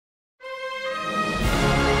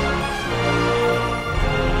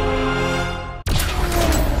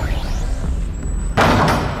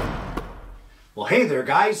Hey there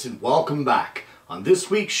guys, and welcome back. On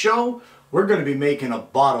this week's show, we're going to be making a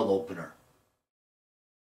bottle opener.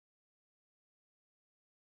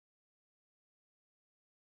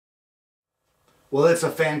 Well, it's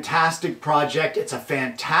a fantastic project, it's a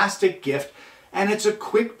fantastic gift, and it's a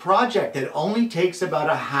quick project that only takes about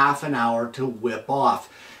a half an hour to whip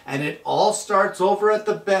off. And it all starts over at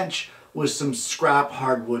the bench with some scrap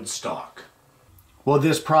hardwood stock. Well,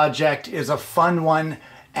 this project is a fun one,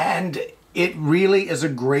 and it really is a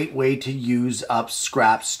great way to use up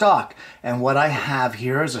scrap stock. And what I have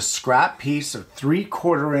here is a scrap piece of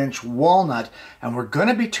 3/4 inch walnut, and we're going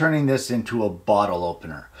to be turning this into a bottle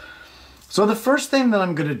opener. So the first thing that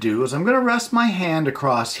I'm going to do is I'm going to rest my hand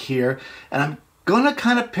across here, and I'm going to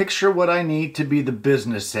kind of picture what I need to be the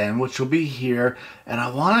business end, which will be here, and I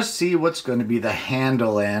want to see what's going to be the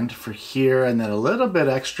handle end for here, and then a little bit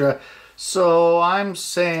extra. So I'm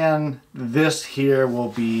saying this here will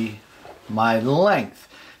be my length,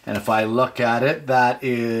 and if I look at it, that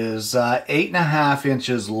is 8.5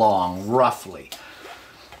 inches long, roughly.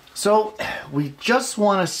 So we just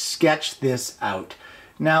want to sketch this out.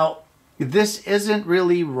 Now, this isn't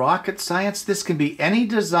really rocket science. This can be any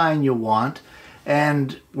design you want,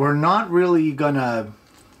 and we're not gonna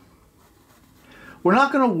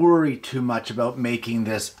worry too much about making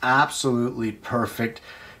this absolutely perfect.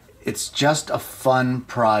 It's just a fun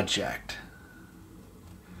project.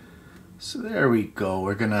 So there we go.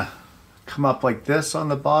 We're gonna come up like this on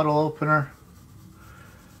the bottle opener,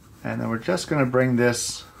 and then we're just gonna bring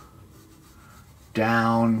this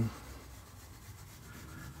down.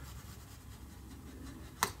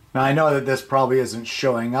 Now I know that this probably isn't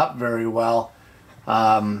showing up very well.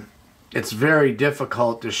 It's very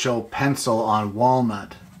difficult to show pencil on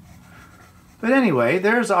walnut. But anyway,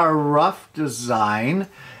 there's our rough design.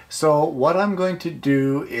 So what I'm going to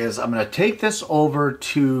do is I'm going to take this over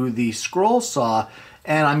to the scroll saw,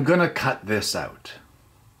 and I'm going to cut this out.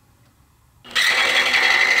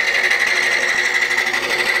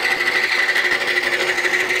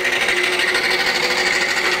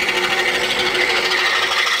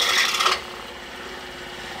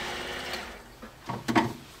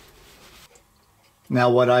 Now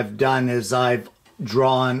what I've done is I've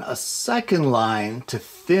drawn a second line to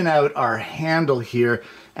thin out our handle here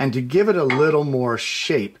and to give it a little more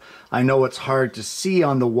shape. I know it's hard to see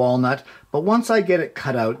on the walnut, but once I get it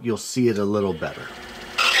cut out, you'll see it a little better.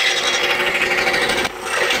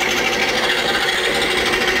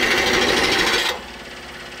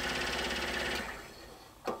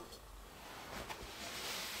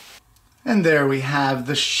 And there we have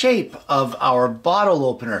the shape of our bottle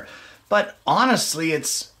opener. But honestly,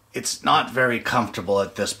 it's not very comfortable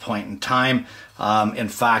at this point in time. In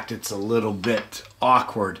fact, it's a little bit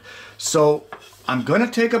awkward. So I'm going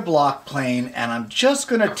to take a block plane, and I'm just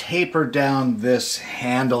going to taper down this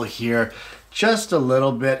handle here just a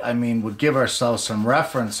little bit. I mean, we'll give ourselves some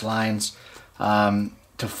reference lines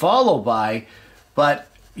to follow by, but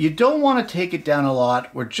you don't want to take it down a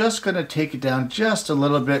lot. We're just going to take it down just a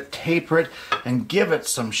little bit, taper it, and give it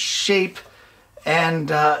some shape.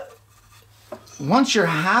 And once you're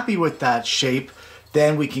happy with that shape,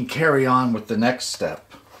 then we can carry on with the next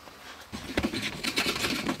step.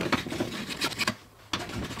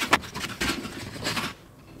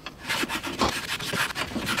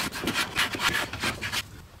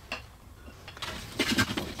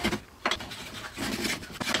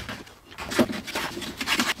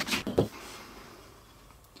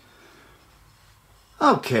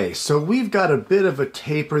 Okay, so we've got a bit of a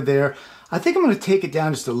taper there. I think I'm going to take it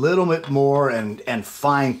down just a little bit more and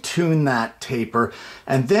fine-tune that taper.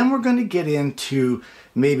 And then we're going to get into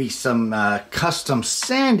maybe some custom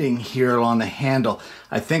sanding here on the handle.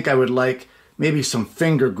 I think I would like maybe some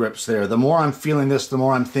finger grips there. The more I'm feeling this, the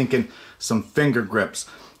more I'm thinking some finger grips.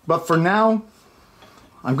 But for now,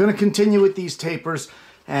 I'm going to continue with these tapers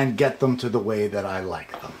and get them to the way that I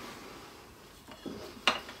like them.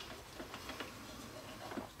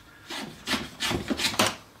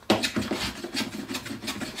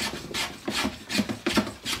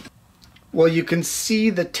 Well, you can see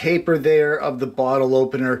the taper there of the bottle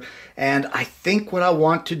opener, and I think what I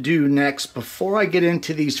want to do next, before I get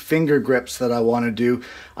into these finger grips that I want to do,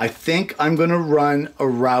 I think I'm going to run a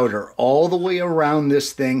router all the way around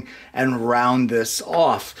this thing and round this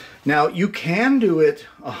off. Now, you can do it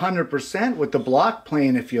 100% with the block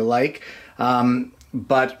plane if you like,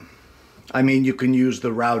 but I mean, you can use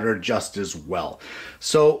the router just as well.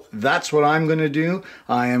 So that's what I'm going to do.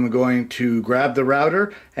 I am going to grab the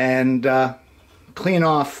router and clean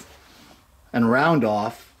off and round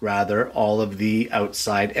off, rather, all of the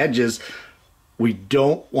outside edges We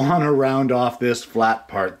don't want to round off this flat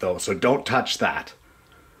part though, so don't touch that.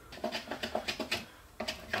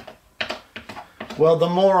 Well, the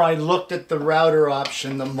more I looked at the router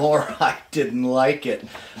option, the more I didn't like it.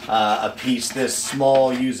 A piece this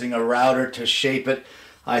small using a router to shape it,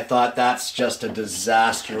 I thought that's just a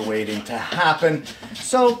disaster waiting to happen.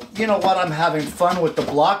 So, you know what, I'm having fun with the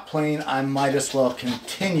block plane. I might as well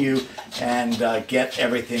continue and get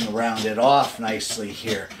everything rounded off nicely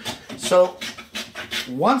here. So,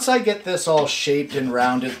 once I get this all shaped and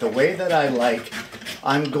rounded the way that I like,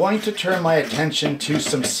 I'm going to turn my attention to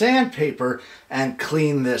some sandpaper and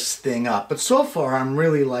clean this thing up. But so far, I'm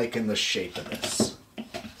really liking the shape of this.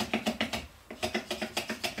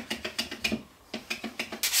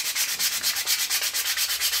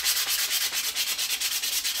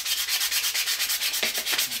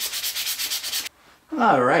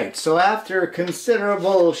 All right, so after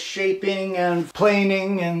considerable shaping and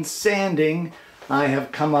planing and sanding, I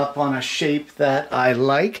have come up on a shape that I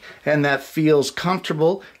like and that feels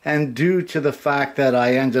comfortable, and due to the fact that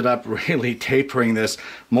I ended up really tapering this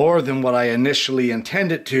more than what I initially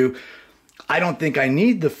intended to, I don't think I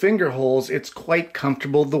need the finger holes. It's quite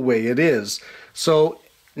comfortable the way it is. So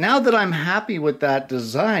now that I'm happy with that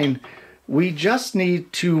design, we just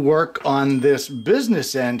need to work on this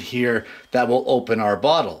business end here that will open our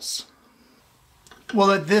bottles.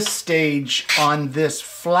 Well, at this stage, on this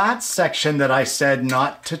flat section that I said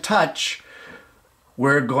not to touch,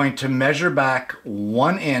 we're going to measure back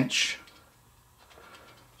 1 inch,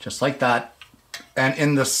 just like that. And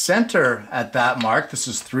in the center at that mark, this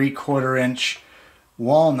is 3/4 inch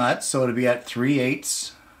walnut, so it'll be at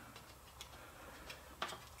 3/8.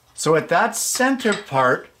 So at that center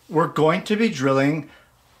part, we're going to be drilling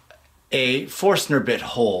a Forstner bit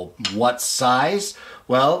hole. What size?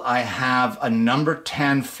 Well, I have a number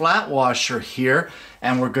 10 flat washer here,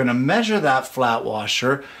 and we're going to measure that flat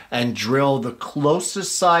washer and drill the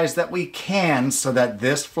closest size that we can so that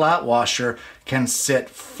this flat washer can sit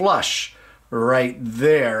flush right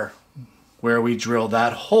there where we drill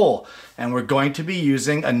that hole. And we're going to be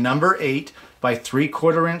using a number 8 by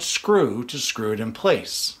 3/4 inch screw to screw it in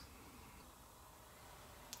place.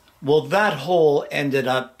 Well, that hole ended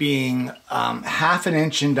up being 1/2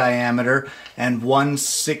 inch in diameter and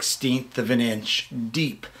 1/16 of an inch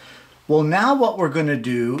deep. Well, now what we're going to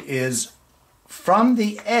do is from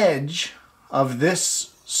the edge of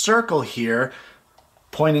this circle here,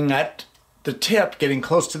 pointing at the tip, getting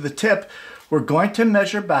close to the tip, we're going to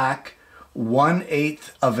measure back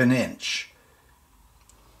 1/8 of an inch.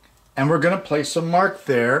 And we're going to place a mark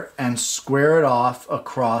there and square it off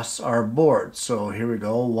across our board. So here we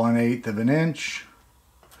go, 1/8 of an inch,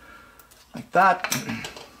 like that.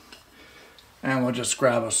 And we'll just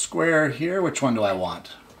grab a square here. Which one do I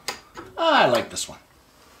want? I like this one.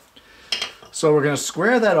 So we're going to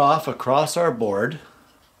square that off across our board,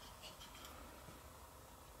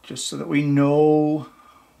 just so that we know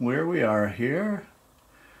where we are here.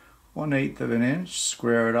 1/8 of an inch,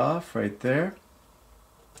 square it off right there.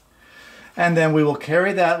 And then we will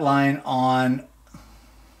carry that line on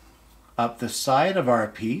up the side of our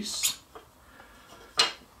piece.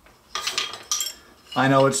 I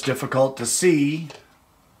know it's difficult to see.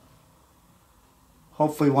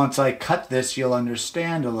 Hopefully once I cut this, you'll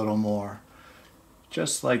understand a little more.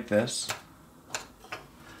 Just like this.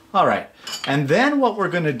 All right, and then what we're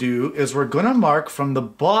going to do is we're going to mark from the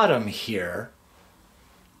bottom here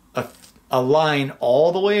a line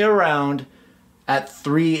all the way around at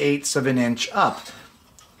 3/8 of an inch up.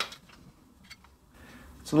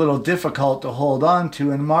 It's a little difficult to hold on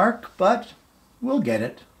to and mark, but we'll get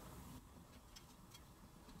it.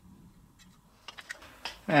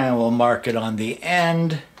 And we'll mark it on the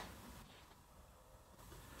end,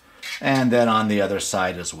 and then on the other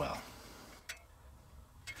side as well.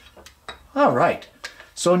 All right,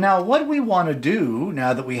 so now what we want to do,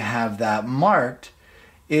 now that we have that marked,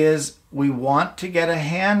 is we want to get a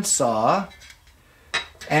handsaw,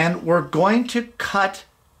 and we're going to cut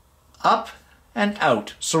up and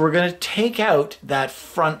out. So we're going to take out that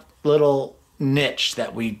front little niche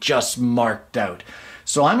that we just marked out.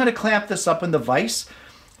 So I'm going to clamp this up in the vise,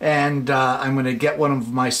 and I'm going to get one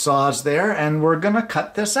of my saws there, and we're going to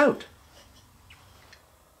cut this out.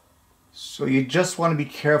 So you just want to be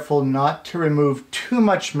careful not to remove too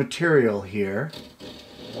much material here.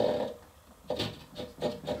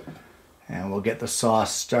 And we'll get the saw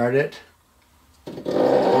started.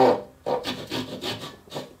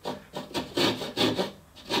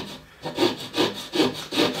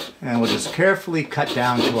 And we'll just carefully cut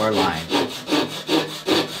down to our line.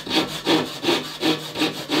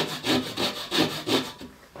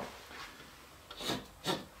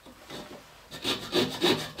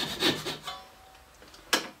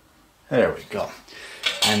 There we go.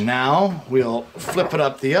 And now we'll flip it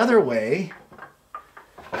up the other way,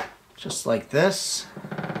 just like this.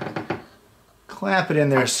 Clamp it in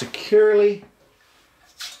there securely.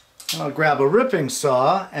 I'll grab a ripping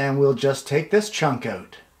saw and we'll just take this chunk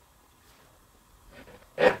out.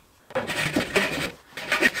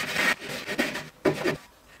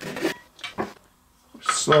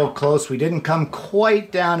 So close, we didn't come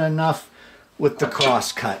quite down enough with the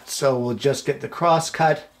cross cut. So we'll just get the cross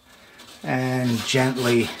cut and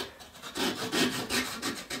gently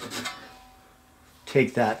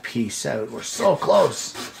take that piece out. We're so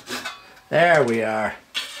close. There we are.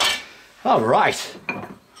 All right.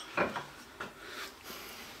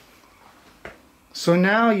 So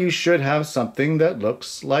now you should have something that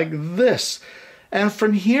looks like this. And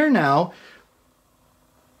from here now,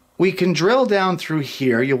 we can drill down through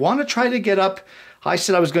here. You want to try to get up. I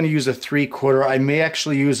said I was going to use a 3/4. I may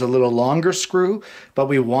actually use a little longer screw, but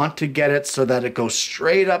we want to get it so that it goes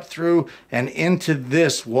straight up through and into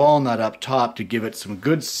this walnut up top to give it some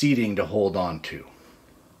good seating to hold on to.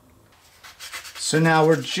 So now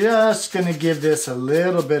we're just going to give this a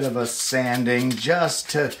little bit of a sanding just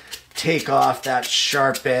to take off that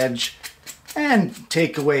sharp edge and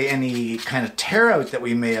take away any kind of tear out that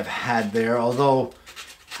we may have had there, although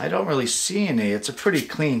I don't really see any. It's a pretty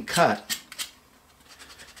clean cut.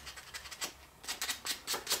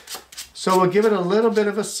 So we'll give it a little bit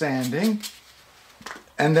of a sanding.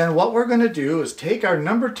 And then what we're going to do is take our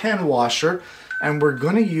number 10 washer and we're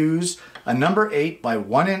going to use a number 8 by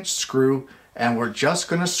 1 inch screw, and we're just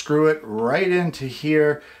going to screw it right into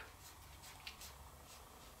here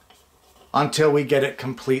until we get it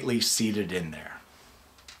completely seated in there.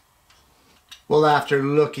 Well, after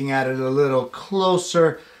looking at it a little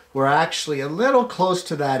closer, we're actually a little close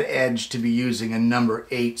to that edge to be using a number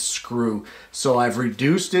 8 screw. So I've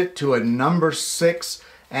reduced it to a number 6,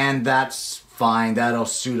 and that's fine. That'll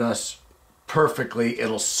suit us perfectly.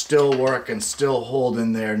 It'll still work and still hold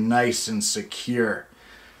in there nice and secure.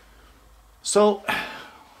 So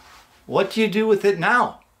what do you do with it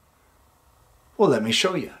now? Well, let me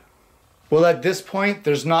show you. Well, at this point,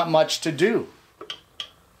 there's not much to do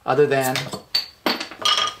other than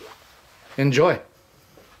enjoy.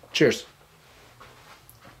 Cheers.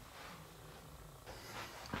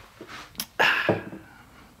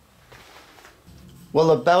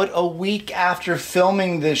 Well, about a week after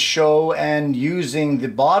filming this show and using the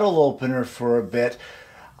bottle opener for a bit,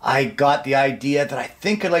 I got the idea that I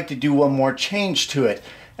think I'd like to do one more change to it,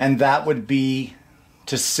 and that would be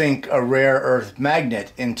to sink a rare earth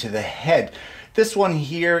magnet into the head. This one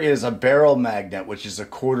here is a barrel magnet, which is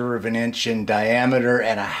 1/4 of an inch in diameter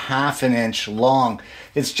and 1/2 an inch long.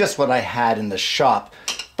 It's just what I had in the shop,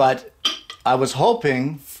 but I was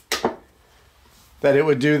hoping that it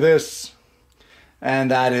would do this, and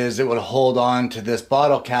that is it would hold on to this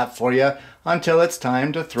bottle cap for you until it's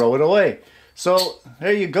time to throw it away. So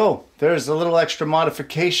there you go. There's a little extra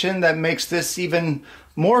modification that makes this even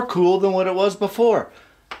more cool than what it was before.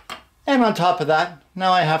 And on top of that,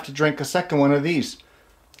 now I have to drink a second one of these.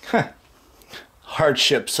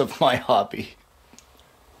 Hardships of my hobby.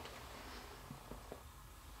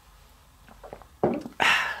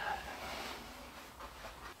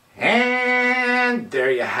 And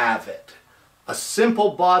there you have it. A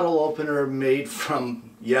simple bottle opener made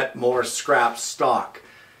from yet more scrap stock.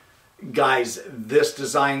 Guys, this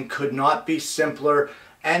design could not be simpler,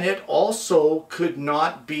 and it also could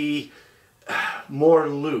not be more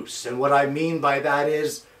loose. And what I mean by that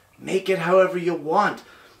is make it however you want.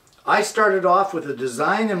 I started off with a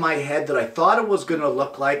design in my head that I thought it was going to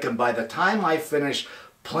look like, and by the time I finished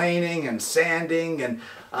planing and sanding, and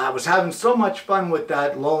I was having so much fun with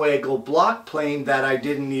that low angle block plane that I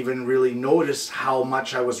didn't even really notice how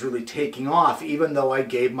much I was really taking off, even though I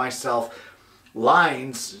gave myself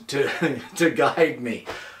lines to guide me.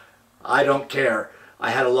 I don't care. I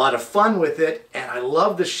had a lot of fun with it, and I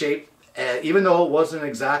love the shape. Even though it wasn't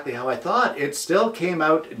exactly how I thought, it still came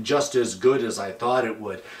out just as good as I thought it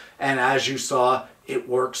would. And as you saw, it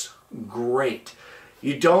works great.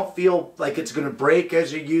 You don't feel like it's going to break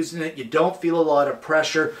as you're using it. You don't feel a lot of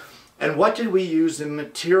pressure. And what did we use in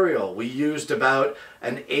material? We used about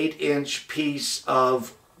an 8-inch piece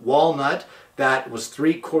of walnut that was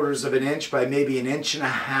 3/4 of an inch by maybe 1.5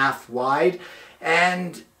 inches wide,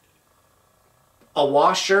 and a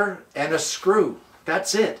washer and a screw.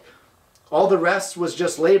 That's it. All the rest was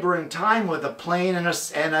just labor and time with a plane and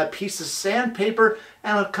a piece of sandpaper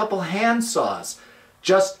and a couple hand saws.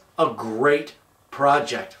 Just a great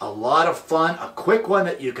project. A lot of fun. A quick one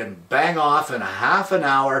that you can bang off in 1/2 an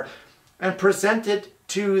hour and present it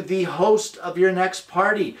to the host of your next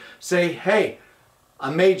party. Say, hey, I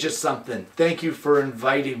made you something. Thank you for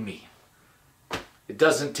inviting me. It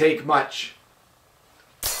doesn't take much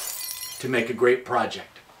to make a great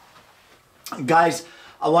project. Guys,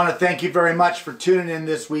 I want to thank you very much for tuning in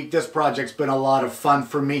this week. This project's been a lot of fun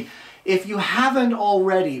for me. If you haven't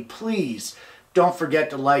already, please don't forget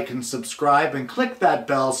to like and subscribe and click that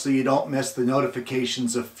bell so you don't miss the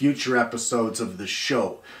notifications of future episodes of the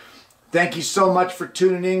show. Thank you so much for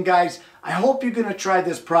tuning in, guys. I hope you're going to try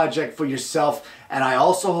this project for yourself, and I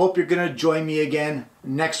also hope you're going to join me again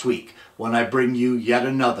next week when I bring you yet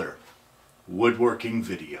another woodworking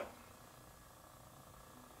video.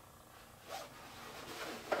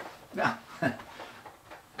 Now, I'm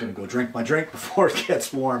going to go drink my drink before it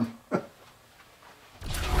gets warm.